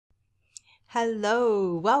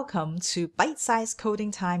Hello, welcome to Byte-Sized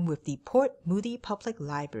Coding Time with the Port Moody Public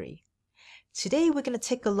Library. Today we're going to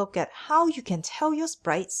take a look at how you can tell your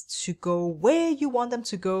sprites to go where you want them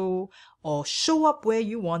to go or show up where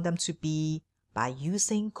you want them to be by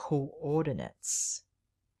using coordinates.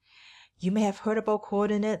 You may have heard about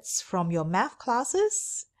coordinates from your math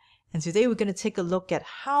classes, and today we're going to take a look at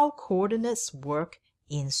how coordinates work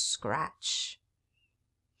in Scratch.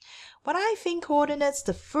 When I think coordinates,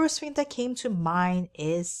 the first thing that came to mind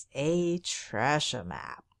is a treasure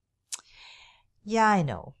map. Yeah, I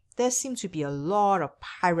know. There seem to be a lot of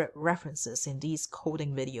pirate references in these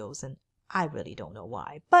coding videos, and I really don't know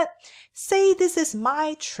why. But say this is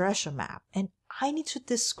my treasure map, and I need to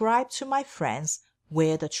describe to my friends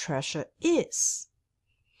where the treasure is.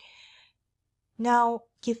 Now,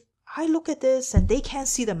 if I look at this and they can't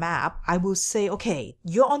see the map, I will say, okay,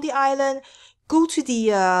 you're on the island. Go to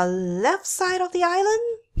the left side of the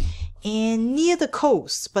island and near the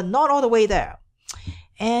coast, but not all the way there.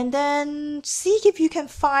 And then see if you can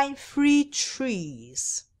find 3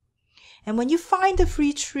 trees. And when you find the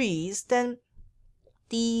 3 trees, then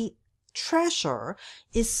the treasure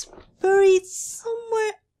is buried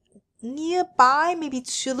somewhere nearby, maybe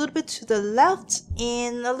a little bit to the left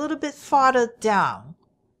and a little bit farther down.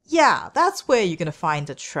 Yeah, that's where you're going to find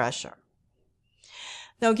the treasure.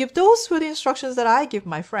 Now, if those were the instructions that I give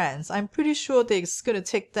my friends, I'm pretty sure it's going to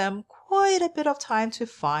take them quite a bit of time to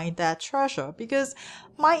find that treasure because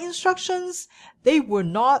my instructions, they were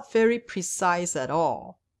not very precise at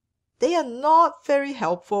all. They are not very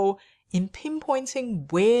helpful in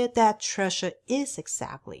pinpointing where that treasure is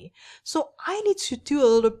exactly. So I need to do a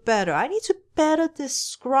little better. I need to better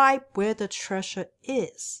describe where the treasure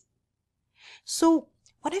is. So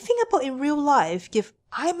when I think about in real life, if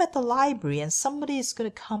I'm at the library and somebody is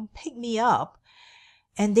going to come pick me up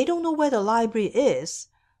and they don't know where the library is,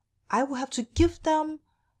 I will have to give them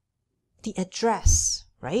the address,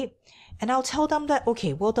 right? And I'll tell them that,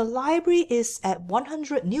 okay, well, the library is at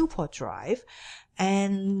 100 Newport Drive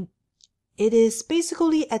and it is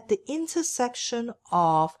basically at the intersection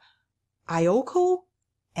of Ioko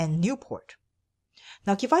and Newport.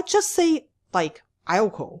 Now, if I just say like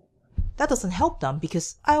Ioko, that doesn't help them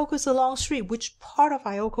because Ioko is a long street, which part of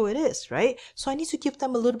Ioko it is, right? So I need to give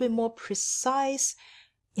them a little bit more precise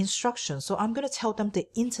instructions. So I'm going to tell them the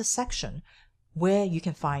intersection where you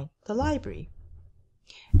can find the library.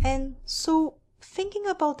 And so thinking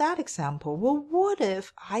about that example, well, what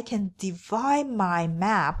if I can divide my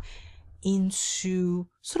map into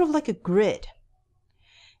sort of like a grid?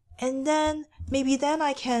 And then maybe then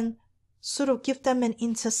I can sort of give them an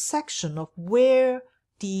intersection of where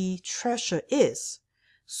the treasure is.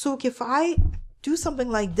 So if I do something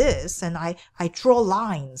like this and I draw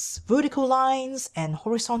lines, vertical lines and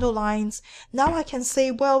horizontal lines, now I can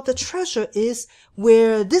say, well, the treasure is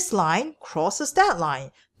where this line crosses that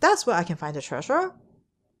line. That's where I can find the treasure.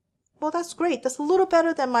 Well, that's great. That's a little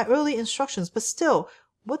better than my early instructions, but still,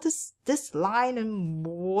 what is this line and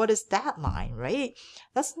what is that line, right?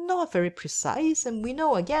 That's not very precise. And we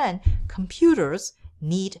know, again, computers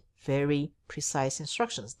need very precise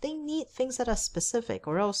instructions. They need things that are specific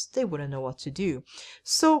or else they wouldn't know what to do.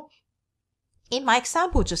 So in my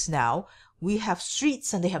example just now, we have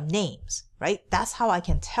streets and they have names, right? That's how I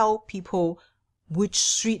can tell people which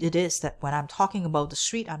street it is. That when I'm talking about the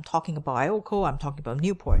street, I'm talking about Ioko, I'm talking about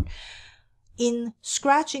Newport. In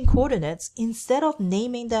Scratch in coordinates, instead of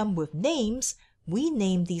naming them with names, we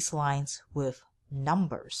name these lines with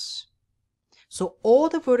numbers. So all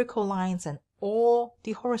the vertical lines and all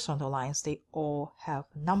the horizontal lines, they all have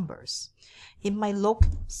numbers. It might look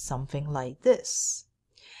something like this.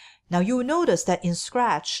 Now you will notice that in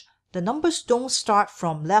Scratch, the numbers don't start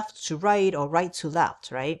from left to right or right to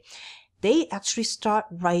left, right? They actually start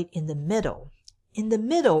right in the middle. In the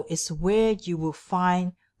middle is where you will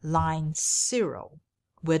find line 0,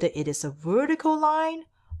 whether it is a vertical line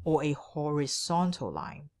or a horizontal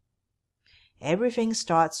line. Everything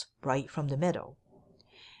starts right from the middle.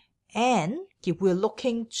 And if we're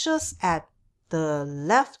looking just at the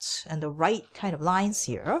left and the right kind of lines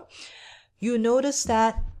here, you notice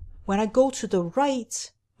that when I go to the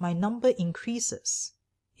right, my number increases.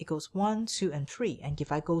 It goes 1, 2, and 3. And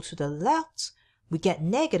if I go to the left, we get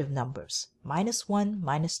negative numbers, -1,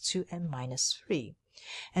 -2, and -3.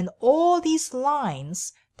 And all these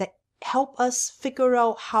lines that help us figure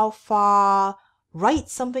out how far right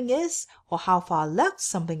something is or how far left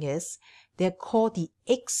something is, they're called the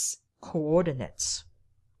X coordinates.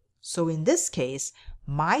 So in this case,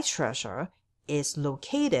 my treasure is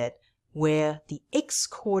located where the X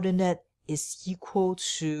coordinate is equal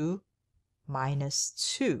to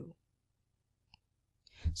 -2.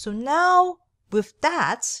 So now with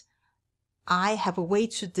that, I have a way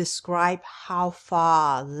to describe how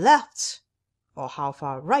far left or how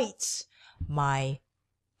far right my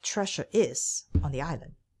treasure is on the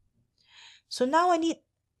island. So now I need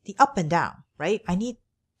the up and down, right? I need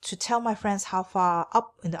to tell my friends how far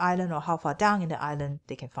up in the island or how far down in the island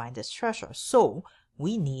they can find this treasure. So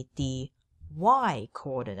we need the y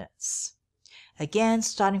coordinates. Again,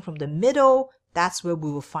 starting from the middle, that's where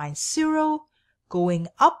we will find 0. Going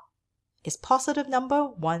up is positive number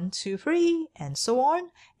 1, 2, 3, and so on.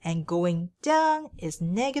 And going down is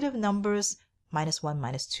negative numbers -1,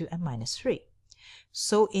 -2, and -3.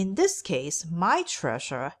 So in this case, my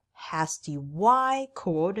treasure has the y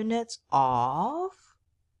coordinates of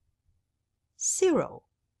 0.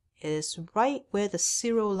 It is right where the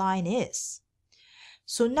 0 line is.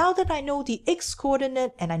 So now that I know the x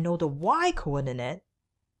coordinate and I know the y coordinate,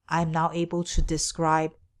 I'm now able to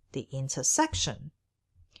describe the intersection.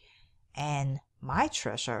 And my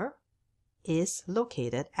treasure is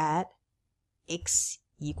located at x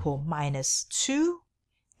equal -2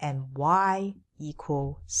 and y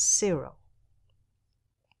equal 0.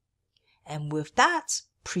 And with that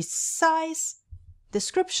precise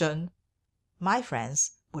description, my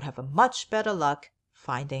friends would have a much better luck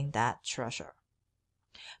finding that treasure.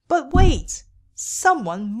 But wait!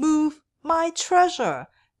 Someone moved my treasure!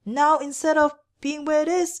 Now instead of being where it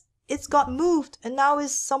is, it's got moved and now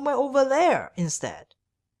it's somewhere over there instead.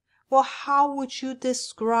 Well, how would you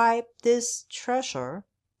describe this treasure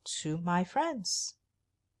to my friends?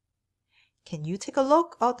 Can you take a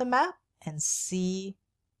look at the map and see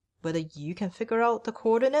whether you can figure out the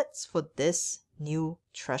coordinates for this new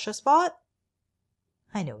treasure spot?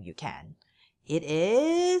 I know you can. It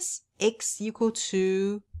is x equal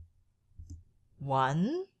to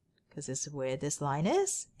 1, because this is where this line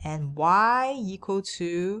is, and y equal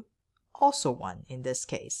to also 1 in this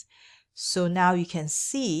case. So now you can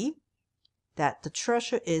see that the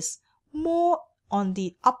treasure is more on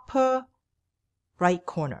the upper right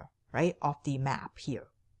corner, right, of the map here.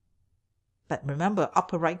 But remember,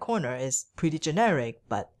 upper right corner is pretty generic,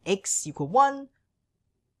 but x equal 1,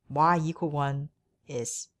 y equal 1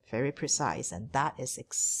 is very precise, and that is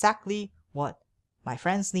exactly what my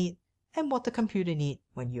friends need and what the computer need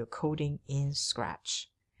when you're coding in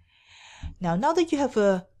Scratch. Now that you have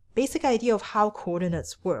a basic idea of how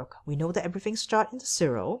coordinates work, we know that everything starts in the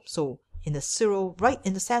 0. So in the 0 right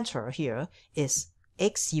in the center here is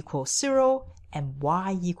x equals 0 and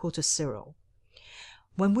y equal to 0.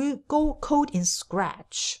 When we go code in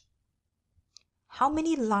Scratch, how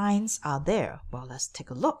many lines are there? Well, let's take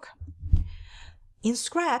a look. In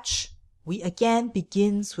Scratch, we again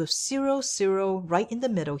begins with 0, 0 right in the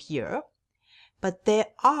middle here, but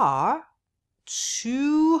there are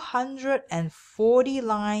 240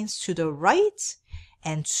 lines to the right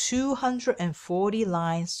and 240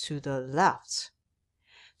 lines to the left.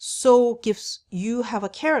 So you have a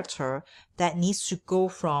character that needs to go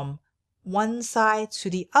from one side to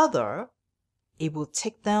the other, it will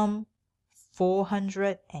take them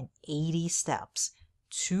 480 steps,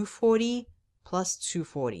 240 plus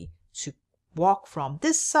 240, to walk from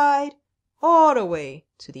this side all the way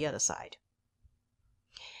to the other side.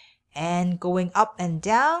 And going up and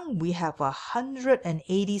down, we have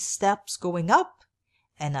 180 steps going up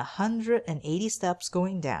and 180 steps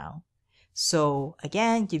going down. So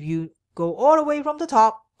again, if you go all the way from the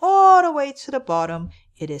top all the way to the bottom,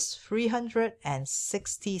 it is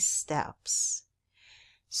 360 steps.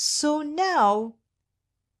 So now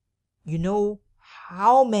you know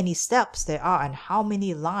how many steps there are and how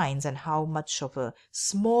many lines and how much of a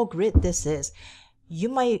small grid this is. You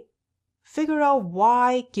might figure out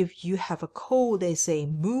why if you have a code they say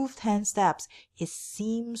move 10 steps, it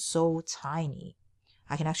seems so tiny.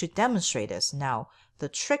 I can actually demonstrate this. Now, the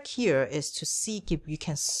trick here is to see if you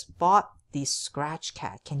can spot the scratch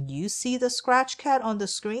cat. Can you see the scratch cat on the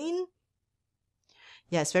screen?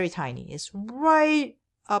 Yeah, it's very tiny. It's right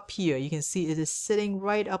up here. You can see it is sitting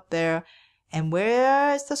right up there. And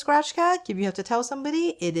where is the scratch cat? If you have to tell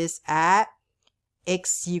somebody, it is at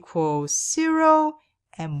x equals 0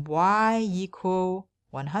 and y equal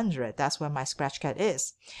 100. That's where my scratch cat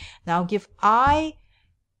is. Now, if I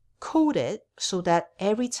code it so that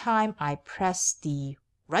every time I press the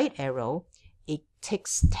right arrow, it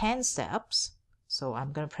takes 10 steps. So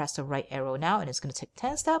I'm going to press the right arrow now and it's going to take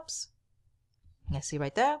 10 steps. You can see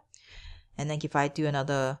right there. And then if I do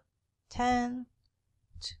another 10,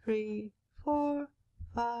 3, 4,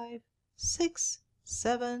 5, 6,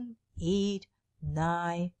 7, 8,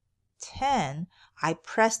 9, 10, I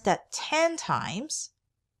press that 10 times.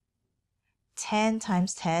 10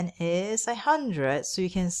 times 10 is 100. So you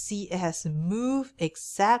can see it has moved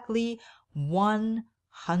exactly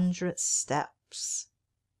 100 steps.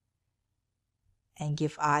 And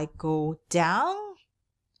if I go down,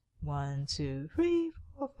 1, 2, 3,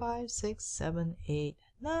 4, 5, 6, 7, 8,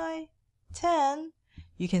 9, 10,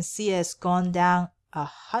 you can see it has gone down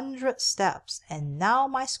 100 steps. And now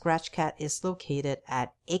my scratch cat is located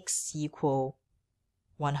at x equal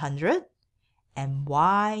 100 and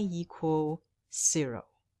y equal 0.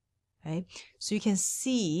 Right? So you can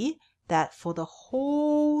see that for the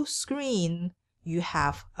whole screen, you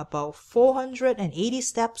have about 480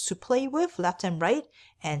 steps to play with left and right,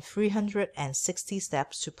 and 360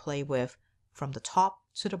 steps to play with from the top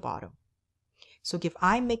to the bottom. So if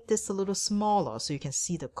I make this a little smaller so you can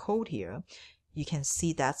see the code here, you can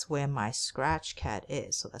see that's where my scratch cat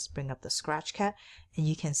is. So let's bring up the scratch cat, and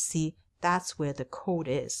you can see that's where the code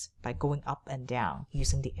is by going up and down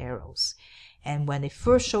using the arrows. And when it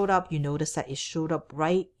first showed up, you notice that it showed up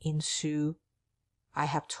right into, I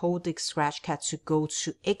have told the scratch cat to go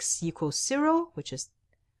to x equals 0, which is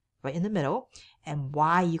right in the middle, and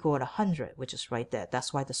y equal 100, which is right there.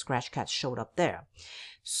 That's why the scratch cat showed up there.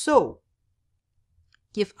 So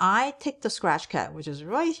if I take the scratch cat, which is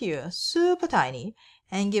right here, super tiny,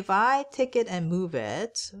 and if I take it and move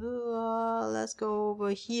it, let's go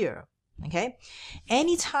over here. Okay,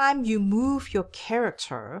 anytime you move your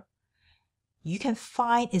character, you can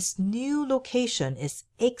find its new location, its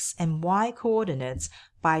x and y coordinates,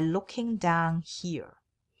 by looking down here.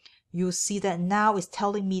 You'll see that now it's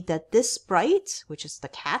telling me that this sprite, which is the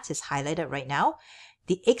cat, is highlighted right now.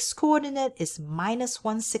 The x coordinate is minus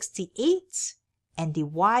 168 and the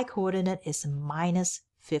y coordinate is minus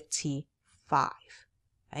 55.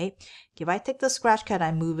 Right? If I take the scratch cat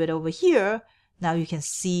and move it over here, now you can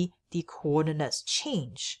see the coordinates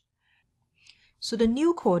change. So the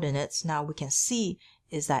new coordinates now we can see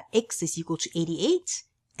is that x is equal to 88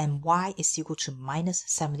 and y is equal to minus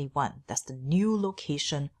 71. That's the new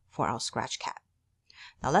location for our scratch cat.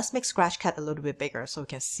 Now let's make scratch cat a little bit bigger so we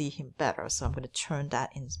can see him better. So I'm going to turn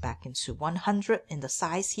that back into 100 in the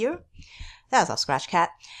size here. That's our scratch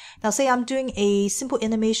cat. Now say I'm doing a simple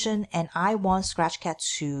animation and I want scratch cat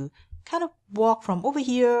to kind of walk from over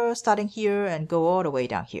here, starting here, and go all the way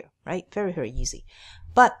down here, right? Very, very easy.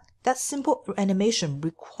 But that simple animation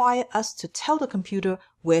requires us to tell the computer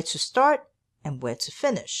where to start and where to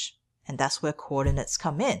finish. And that's where coordinates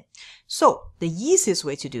come in. So the easiest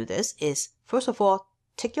way to do this is, first of all,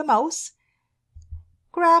 take your mouse,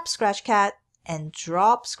 grab scratch cat, and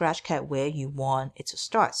drop scratch cat where you want it to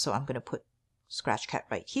start. So I'm going to put scratch cat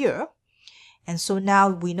right here. And so now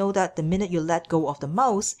we know that the minute you let go of the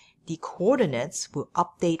mouse, the coordinates will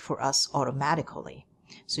update for us automatically.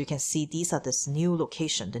 So you can see these are this new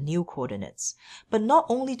location, the new coordinates. But not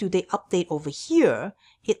only do they update over here,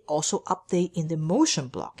 it also updates in the motion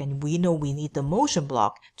block. And we know we need the motion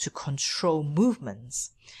block to control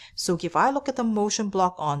movements. So if I look at the motion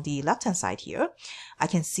block on the left-hand side here, I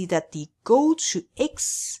can see that the go to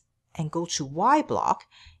X and go to Y block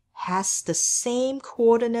has the same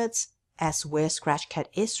coordinates as where scratch cat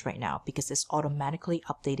is right now, because it's automatically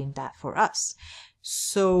updating that for us.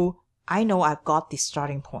 So I know I've got the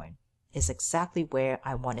starting point. It's exactly where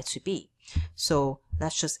I want it to be. So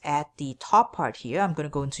let's just add the top part here. I'm going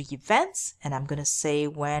to go into events and I'm going to say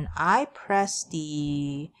when I press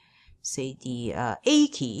the, say the A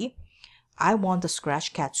key, I want the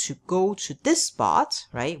scratch cat to go to this spot,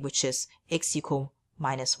 right? Which is x equal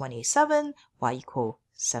minus 187, y equal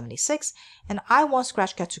 76, and I want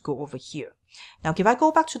scratch cat to go over here. Now if I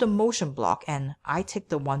go back to the motion block and I take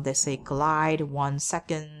the one that say glide 1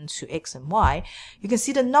 second to x and y, you can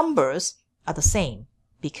see the numbers are the same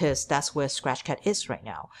because that's where scratch cat is right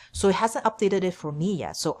now. So it hasn't updated it for me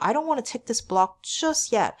yet. So I don't want to take this block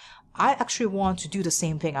just yet. I actually want to do the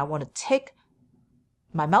same thing. I want to take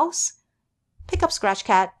my mouse, pick up scratch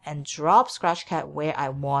cat, and drop scratch cat where I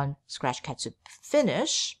want scratch cat to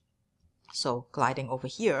finish. So gliding over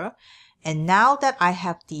here. And now that I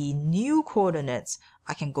have the new coordinates,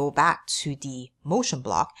 I can go back to the motion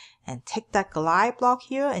block and take that glide block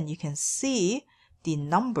here, and you can see the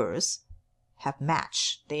numbers have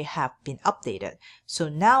matched. They have been updated. So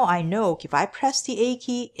now I know if I press the A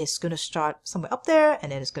key, it's going to start somewhere up there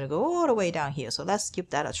and then it's going to go all the way down here. So let's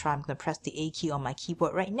give that a try. I'm going to press the A key on my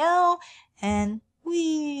keyboard right now, and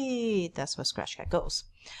whee, that's where scratch cat goes.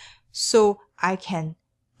 So I can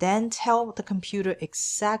then tell the computer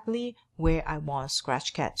exactly where I want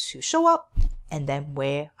scratch cat to show up and then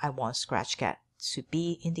where I want scratch cat to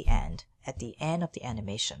be in the end, at the end of the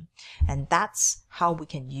animation. And that's how we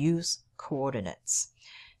can use coordinates.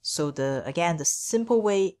 So again, the simple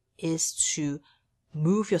way is to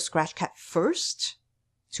move your scratch pad first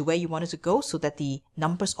to where you want it to go so that the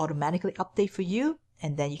numbers automatically update for you.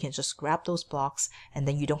 And then you can just grab those blocks and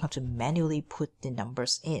then you don't have to manually put the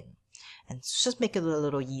numbers in. And just make it a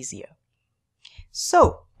little easier.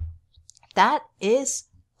 So that is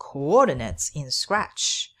coordinates in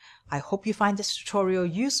Scratch. I hope you find this tutorial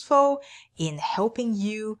useful in helping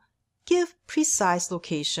you give precise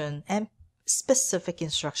location and specific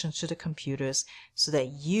instructions to the computers so that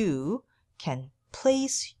you can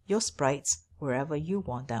place your sprites wherever you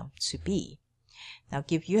want them to be. Now,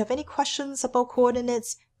 if you have any questions about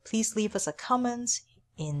coordinates, please leave us a comment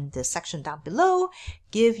in the section down below.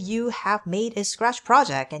 If you have made a Scratch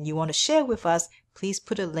project and you want to share with us, please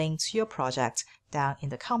put a link to your project down in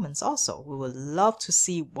the comments also. We would love to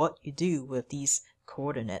see what you do with these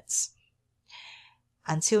coordinates.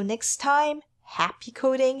 Until next time, happy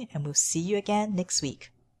coding, and we'll see you again next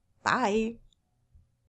week. Bye!